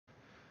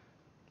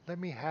let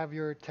me have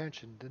your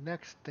attention. The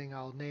next thing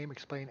I'll name,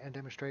 explain, and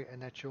demonstrate,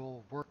 and that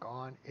you'll work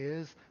on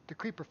is the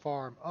creeper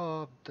farm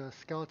of the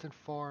skeleton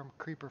farm,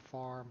 creeper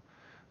farm,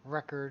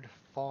 record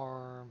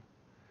farm,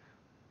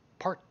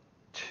 part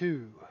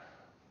 2.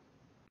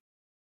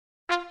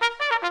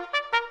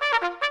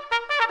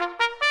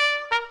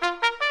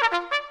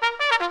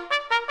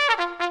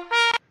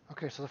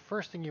 Okay, so the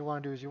first thing you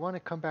want to do is you want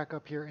to come back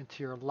up here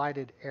into your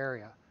lighted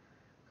area.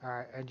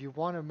 Alright, and you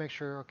want to make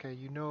sure, okay,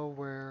 you know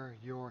where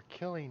your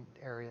killing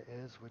area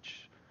is,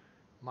 which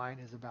mine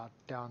is about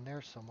down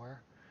there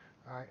somewhere.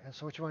 Alright, and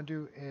so what you want to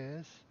do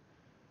is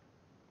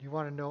you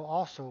want to know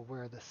also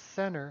where the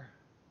center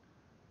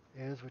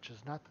is, which is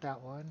not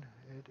that one.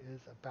 It is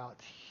about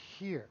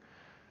here.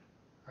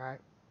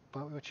 Alright,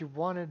 but what you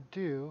want to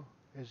do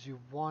is you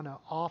want to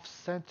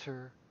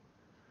off-center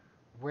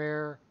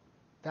where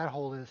that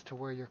hole is to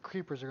where your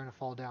creepers are going to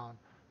fall down,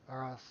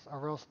 or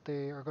else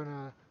they are going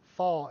to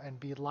fall and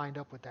be lined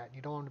up with that.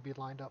 You don't want to be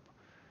lined up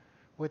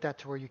with that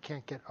to where you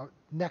can't get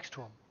next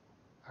to them.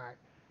 Alright,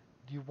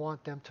 you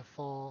want them to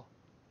fall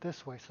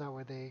this way so that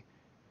way they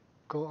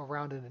go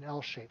around in an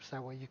L shape so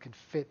that way you can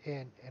fit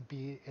in and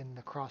be in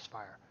the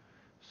crossfire.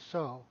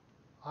 So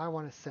I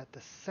want to set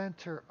the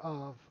center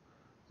of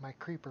my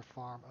creeper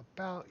farm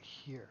about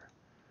here.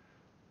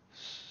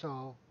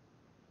 So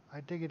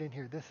I dig it in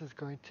here. This is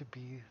going to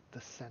be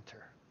the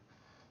center.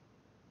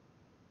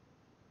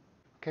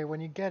 Okay,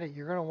 when you get it,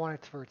 you're going to want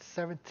it for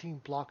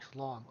 17 blocks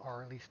long,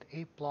 or at least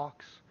 8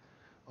 blocks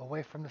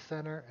away from the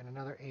center and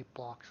another 8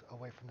 blocks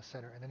away from the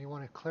center. And then you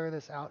want to clear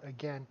this out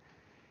again,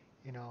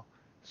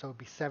 so it'd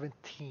be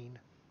 17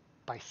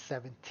 by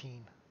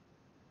 17.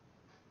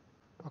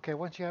 Okay,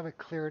 once you have it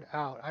cleared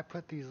out, I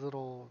put these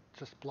little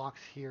just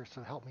blocks here so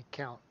to help me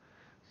count.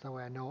 So that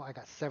way I know I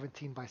got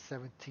 17 by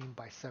 17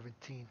 by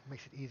 17.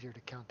 Makes it easier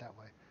to count that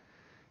way.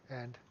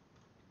 And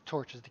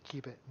torches to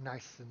keep it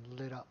nice and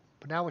lit up.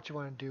 But now what you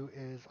want to do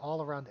is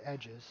all around the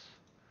edges,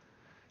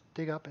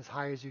 dig up as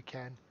high as you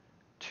can,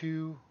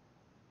 2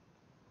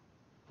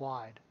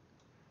 wide.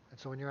 And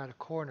so when you're at a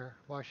corner,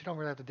 well, you don't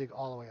really have to dig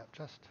all the way up,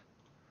 just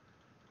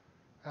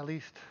at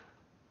least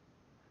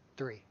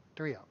 3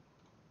 up.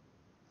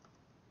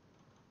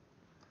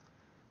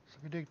 So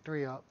if you dig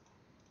 3 up,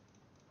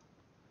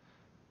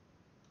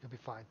 you'll be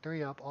fine.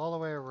 3 up all the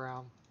way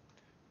around,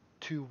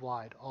 2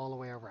 wide all the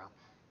way around.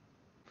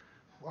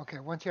 Okay,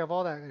 once you have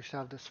all that, you should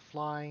have this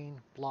flying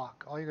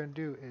block. All you're going to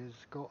do is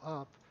go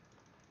up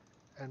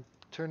and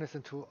turn this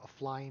into a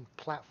flying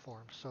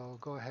platform. So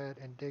go ahead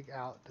and dig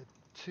out the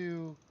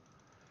 2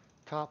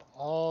 top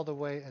all the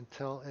way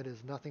until it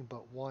is nothing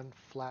but one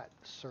flat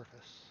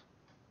surface.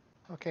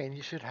 Okay, and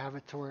you should have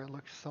it to where it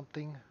looks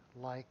something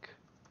like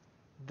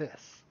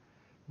this.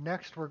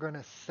 Next, we're going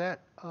to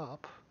set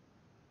up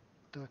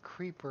the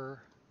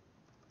creeper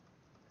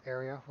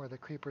area where the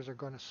creepers are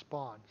going to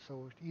spawn.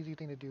 So the easy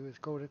thing to do is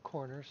go to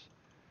corners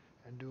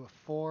and do a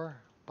 4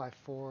 by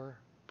 4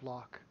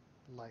 block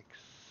like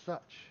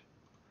such.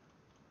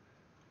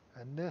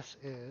 And this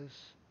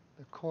is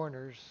the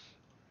corners,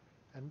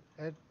 and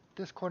at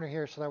this corner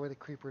here, so that way the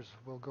creepers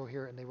will go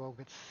here and they won't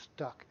get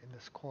stuck in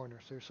this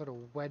corner. So you're sort of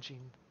wedging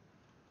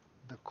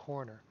the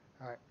corner.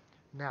 Alright,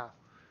 now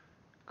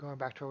going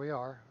back to where we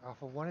are,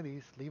 off of one of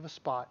these, leave a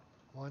spot,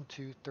 1,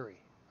 2, 3.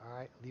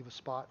 Alright, leave a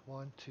spot,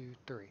 1, 2,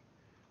 3.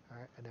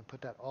 Alright, and then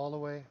put that all the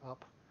way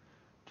up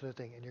to the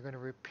thing, and you're going to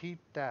repeat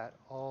that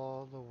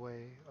all the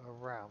way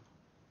around.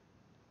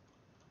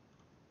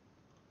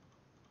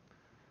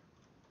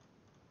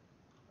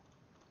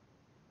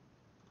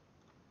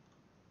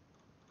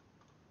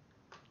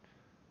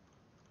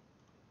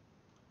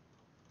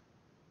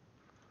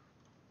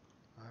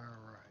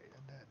 Alright,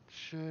 and that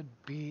should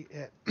be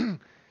it.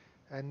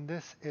 And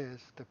this is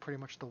pretty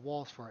much the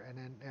walls for it. And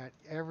then at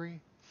every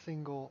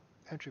single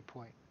entry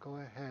point, go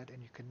ahead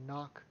and you can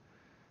knock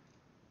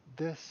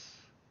this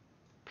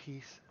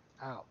piece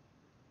out.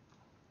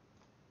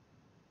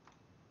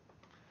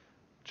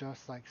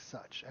 Just like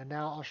such. And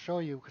now I'll show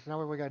you, because now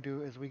what we got to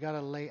do is we got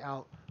to lay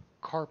out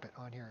carpet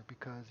on here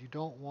because you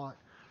don't want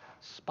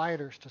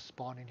spiders to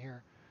spawn in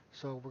here.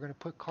 So we're going to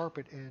put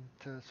carpet in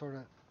to sort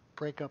of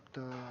break up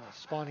the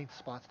spawning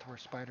spots to where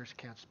spiders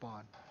can't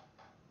spawn.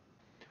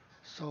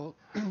 So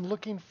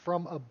looking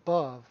from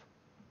above,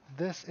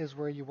 this is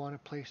where you want to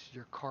place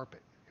your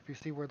carpet. If you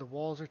see where the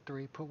walls are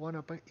 3, put one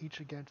up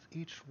each against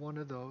each one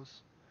of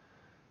those.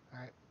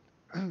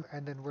 Alright,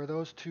 and then where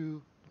those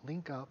 2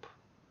 link up,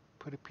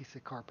 put a piece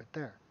of carpet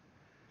there.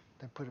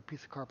 Then put a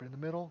piece of carpet in the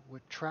middle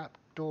with trap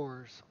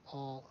doors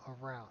all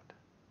around,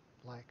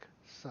 like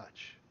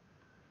such.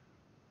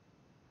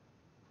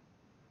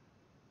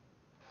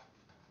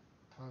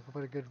 I'll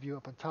put a good view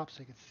up on top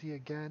so you can see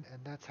again,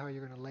 and that's how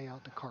you're going to lay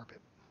out the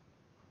carpet.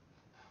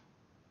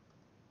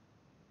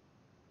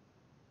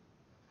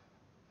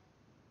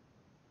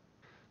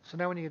 So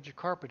now when you get your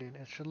carpet in,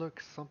 it should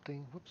look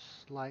something,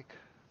 like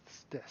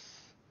this.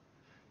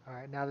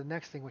 Alright, now the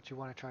next thing what you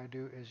want to try to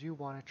do is you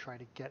want to try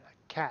to get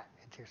a cat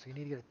into here. So you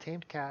need to get a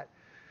tamed cat,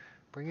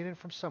 bring it in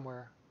from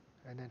somewhere,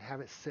 and then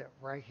have it sit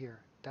right here.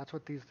 That's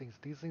what these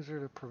things are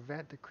to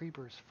prevent the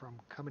creepers from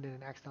coming in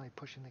and accidentally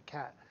pushing the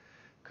cat,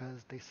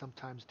 because they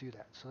sometimes do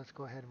that. So let's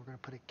go ahead and we're going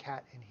to put a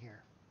cat in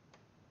here.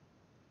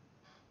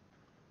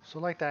 So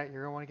like that,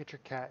 you're going to want to get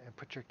your cat and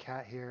put your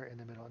cat here in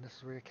the middle. And this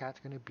is where your cat's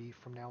going to be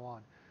from now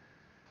on.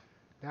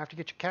 Now after you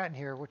get your cat in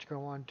here, what you're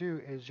going to want to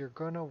do is you're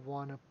going to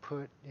want to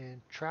put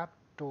in trap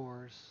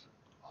doors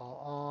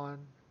all on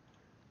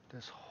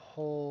this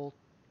whole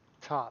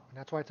top. And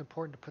that's why it's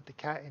important to put the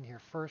cat in here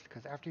first,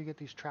 because after you get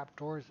these trap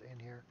doors in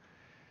here,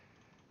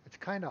 it's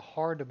kind of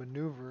hard to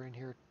maneuver in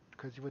here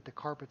because with the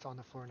carpets on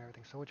the floor and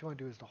everything. So what you want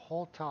to do is the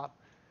whole top,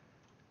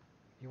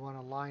 you want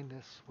to line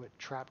this with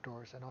trap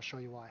doors, and I'll show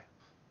you why.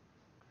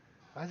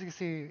 As you can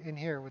see in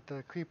here with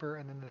the creeper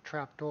and then the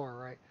trap door,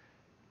 right?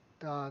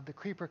 The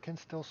creeper can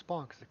still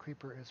spawn because the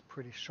creeper is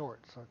pretty short,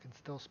 so it can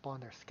still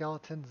spawn there.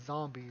 Skeletons,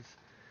 zombies,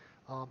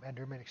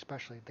 endermen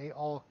especially, they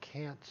all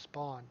can't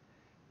spawn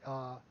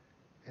uh,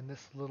 in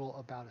this little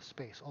about of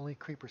space. Only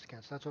creepers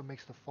can, so that's what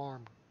makes the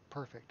farm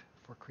perfect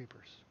for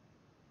creepers.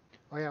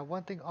 Oh yeah,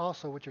 one thing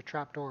also with your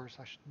trapdoors,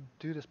 I should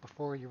do this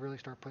before you really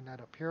start putting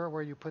that up. Here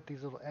where you put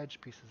these little edge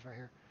pieces right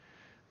here,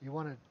 you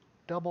want to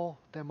double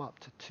them up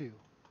to 2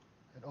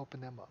 and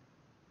open them up.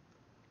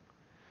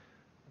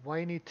 Why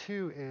you need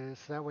 2 is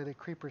so that way the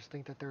creepers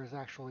think that there is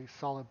actually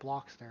solid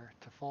blocks there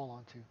to fall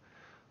onto.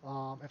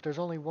 If there's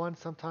only 1,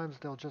 sometimes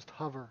they'll just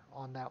hover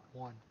on that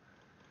 1.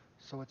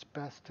 So it's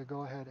best to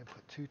go ahead and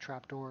put 2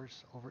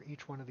 trapdoors over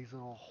each one of these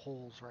little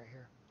holes right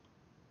here.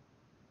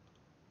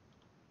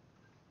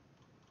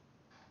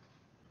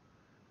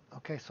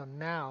 Okay, so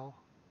now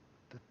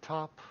the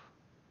top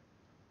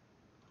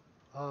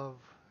of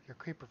your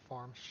creeper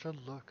farm should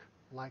look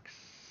like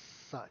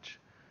such.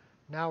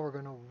 Now we're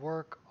going to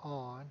work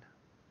on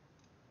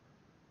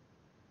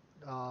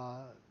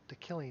the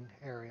killing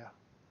area.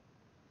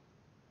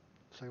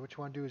 So what you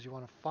want to do is you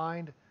want to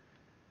find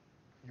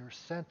your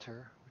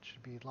center, which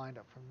should be lined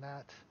up from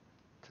that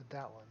to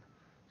that one.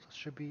 So it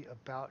should be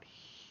about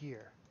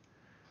here.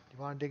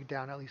 You want to dig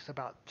down at least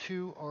about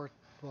 2 or,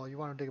 well, you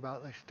want to dig about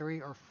at least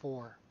 3 or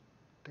 4.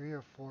 3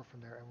 or 4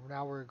 from there. And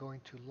now we're going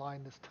to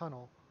line this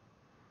tunnel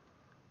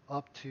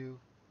up to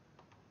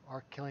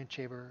our killing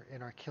chamber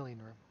in our killing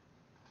room.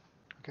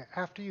 Okay,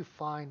 after you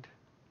find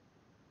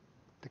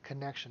the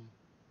connection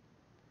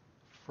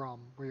from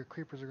where your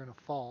creepers are going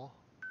to fall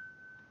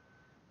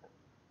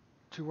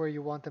to where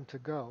you want them to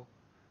go,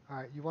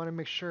 alright, you want to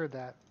make sure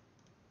that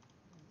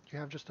you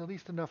have just at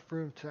least enough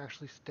room to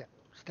actually step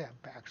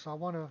back. So I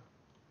want to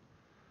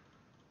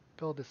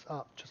build this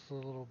up just a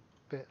little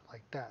bit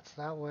like that.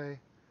 So that way,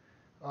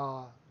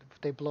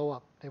 if they blow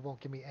up, they won't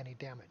give me any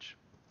damage.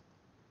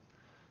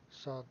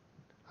 So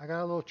I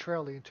got a little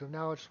trail leading to them.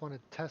 Now I just want to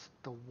test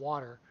the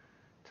water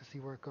to see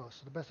where it goes.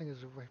 So the best thing is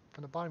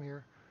from the bottom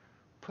here,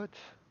 put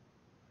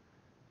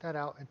that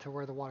out into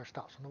where the water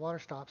stops. When the water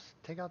stops,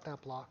 take out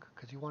that block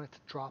because you want it to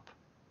drop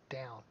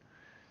down.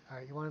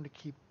 Alright, you want it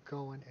to keep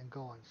going and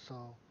going.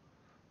 So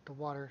the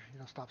water,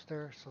 stops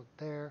there. So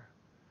there.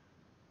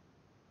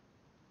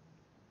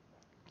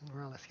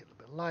 Around, let's get a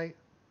little bit light.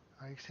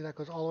 You can see that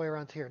goes all the way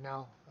around to here.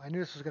 Now, I knew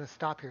this was going to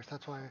stop here, so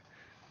that's why I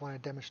want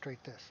to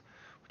demonstrate this.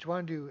 What you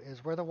want to do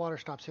is where the water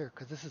stops here,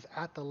 because this is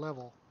at the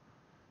level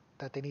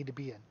that they need to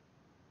be in.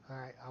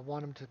 Alright, I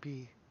want them to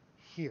be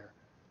here.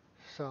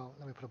 So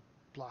let me put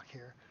a block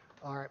here.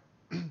 Alright,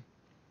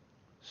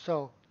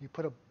 so you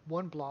put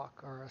one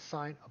block or a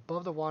sign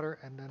above the water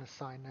and then a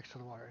sign next to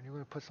the water. And you're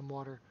going to put some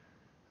water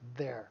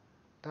there.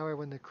 That way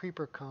when the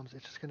creeper comes,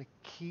 it's just going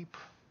to keep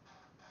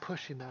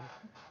pushing them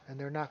and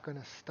they're not going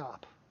to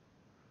stop.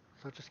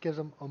 So it just gives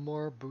them a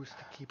more boost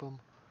to keep them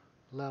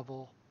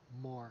level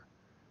more.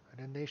 And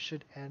then they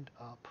should end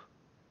up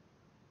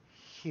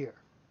here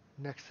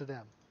next to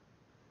them.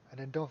 And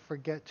then don't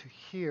forget to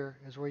here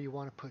is where you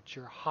want to put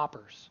your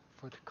hoppers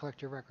to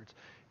collect your records.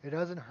 It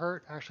doesn't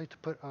hurt actually to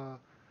put a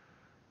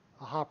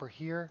hopper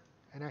here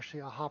and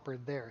actually a hopper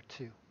there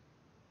too.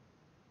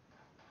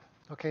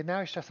 Okay, now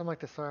it's just something like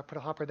this. So I put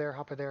a hopper there,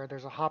 hopper there.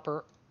 There's a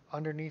hopper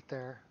underneath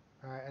there.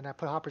 Alright, and I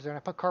put hoppers there and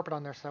I put carpet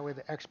on there so that way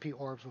the XP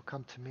orbs will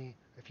come to me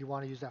if you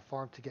want to use that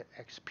farm to get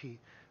XP.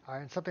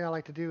 Alright, and something I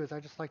like to do is I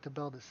just like to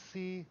be able to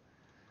see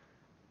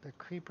the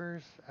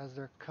creepers as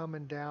they're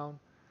coming down.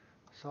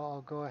 So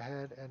I'll go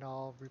ahead and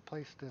I'll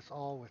replace this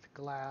all with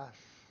glass.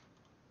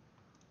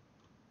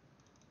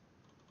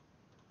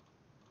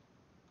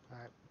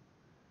 Alright.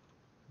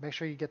 Make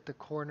sure you get the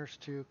corners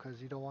too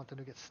because you don't want them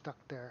to get stuck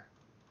there.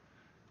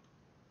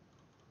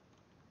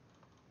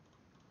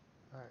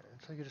 Alright,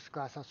 and so you just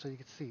glass out so you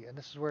can see. And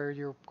this is where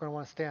you're going to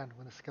want to stand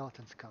when the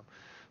skeletons come.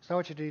 So now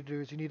what you need to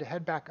do is you need to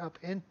head back up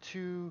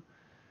into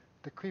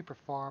the creeper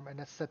farm and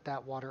let's set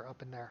that water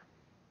up in there.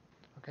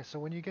 Okay, so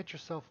when you get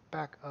yourself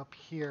back up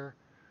here,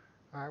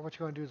 alright, what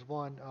you're going to do is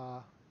one,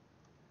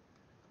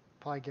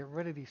 probably get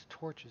rid of these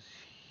torches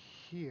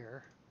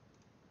here.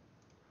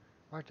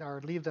 Right,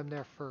 or leave them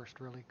there first,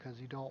 really, because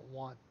you don't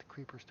want the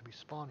creepers to be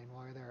spawning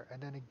while you're there.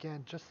 And then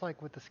again, just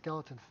like with the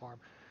skeleton farm,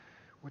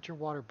 with your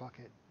water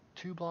bucket,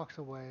 2 blocks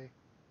away,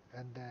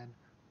 and then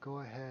go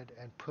ahead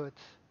and put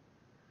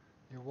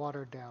your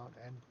water down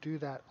and do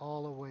that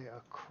all the way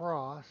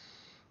across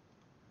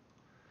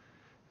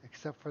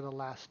except for the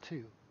last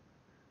two.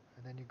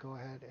 And then you go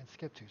ahead and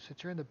skip two.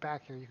 Since you're in the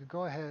back here, you could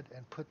go ahead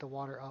and put the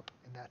water up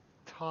in that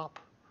top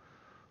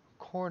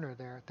corner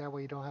there. That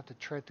way you don't have to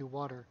tread through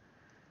water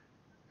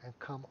and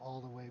come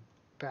all the way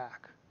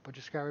back. But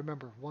just gotta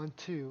remember, 1,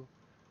 2,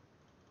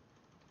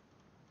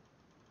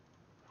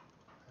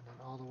 and then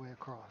all the way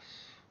across.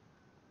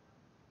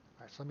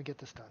 Alright, so let me get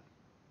this done.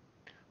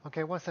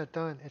 Okay, once that's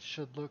done, it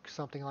should look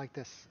something like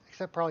this,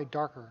 except probably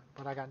darker,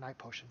 but I got night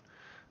potion.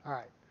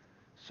 Alright,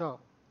 so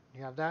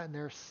you have that in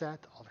there set,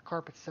 all the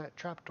carpet set,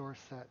 trapdoor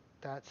set,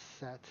 that's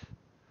set.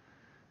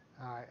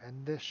 Alright,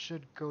 and this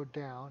should go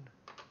down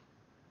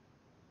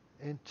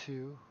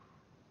into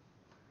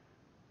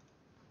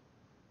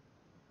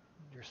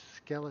your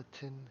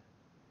skeleton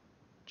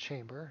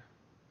chamber.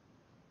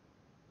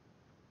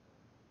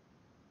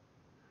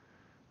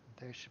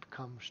 They should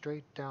come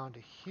straight down to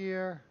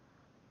here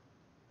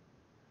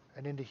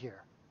and into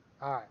here.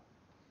 Alright,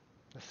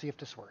 let's see if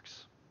this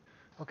works.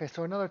 Okay,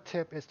 so another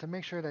tip is to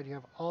make sure that you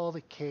have all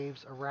the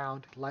caves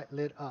around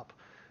lit up.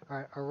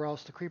 Alright, or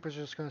else the creepers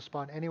are just going to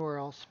spawn anywhere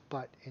else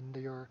but in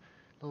your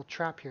little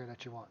trap here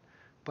that you want.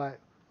 But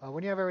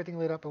when you have everything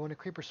lit up and when a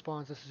creeper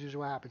spawns, this is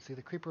usually what happens. See,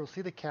 the creeper will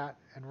see the cat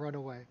and run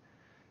away.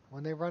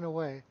 When they run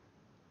away,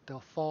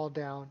 they'll fall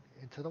down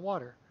into the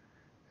water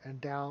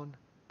and down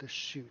the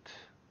chute.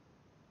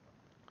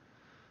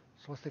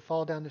 So once they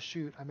fall down the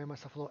chute, I made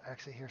myself a little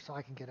exit here so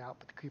I can get out,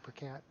 but the creeper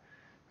can't.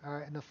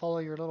 Alright, and then follow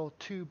your little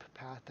tube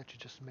path that you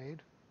just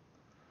made.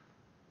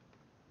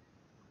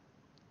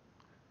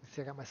 You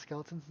see I got my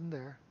skeletons in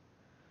there.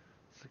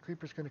 So the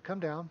creeper's going to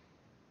come down.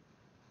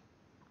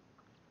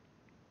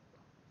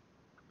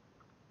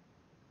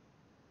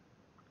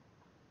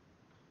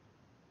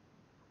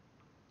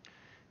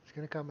 He's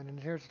going to come, and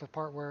here's the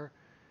part where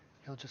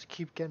he'll just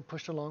keep getting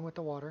pushed along with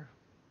the water.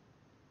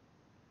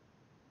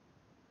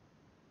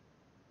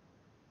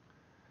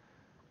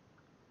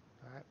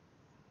 Alright.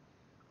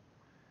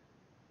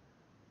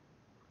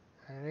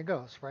 And it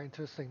goes right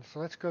into his thing. So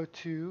let's go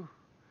to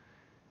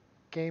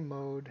game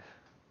mode,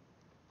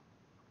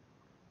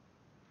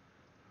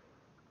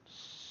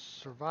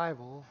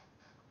 survival.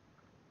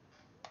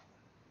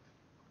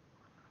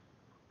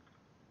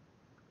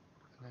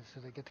 And then so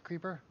they get the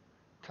creeper.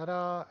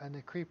 Ta-da! And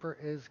the creeper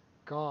is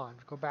gone.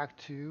 Go back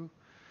to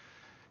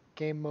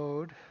game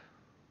mode,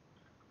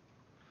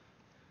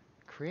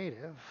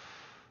 creative.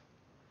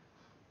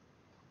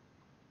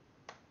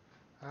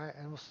 Alright,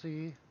 and we'll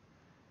see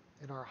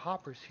in our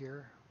hoppers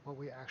here what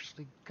we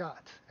actually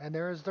got. And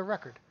there is the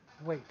record.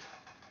 Wait.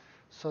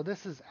 So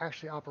this is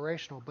actually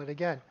operational, but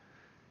again,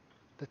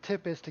 the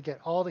tip is to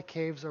get all the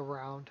caves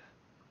around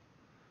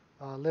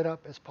lit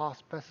up as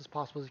best as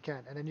possible as you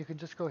can. And then you can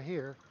just go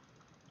here,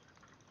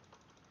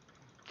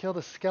 kill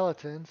the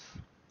skeletons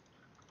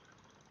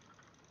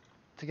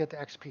to get the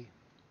XP.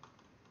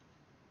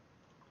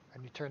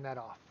 And you turn that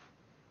off.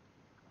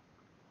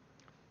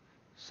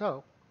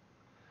 So,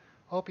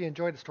 I hope you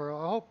enjoyed the story.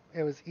 I hope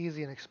it was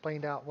easy and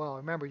explained out well.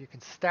 Remember, you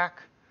can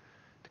stack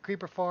the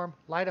creeper farm,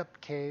 light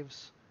up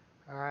caves,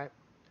 alright,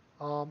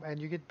 and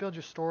you can build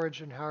your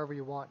storage and however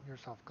you want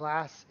yourself.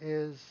 Glass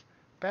is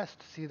best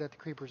to see that the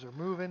creepers are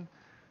moving.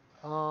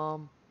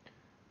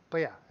 But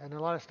yeah, and a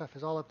lot of stuff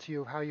is all up to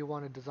you how you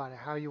want to design it,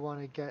 how you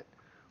want to get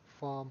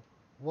from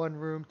one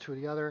room to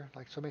the other.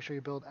 Like, so make sure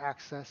you build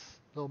access,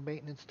 little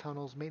maintenance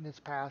tunnels,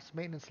 maintenance paths,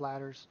 maintenance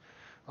ladders.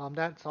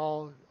 That's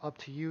all up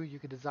to you. You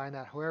can design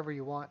that however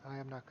you want. I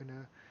am not going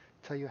to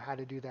tell you how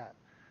to do that.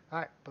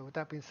 Alright, but with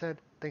that being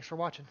said, thanks for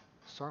watching.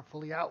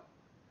 sgtfully out.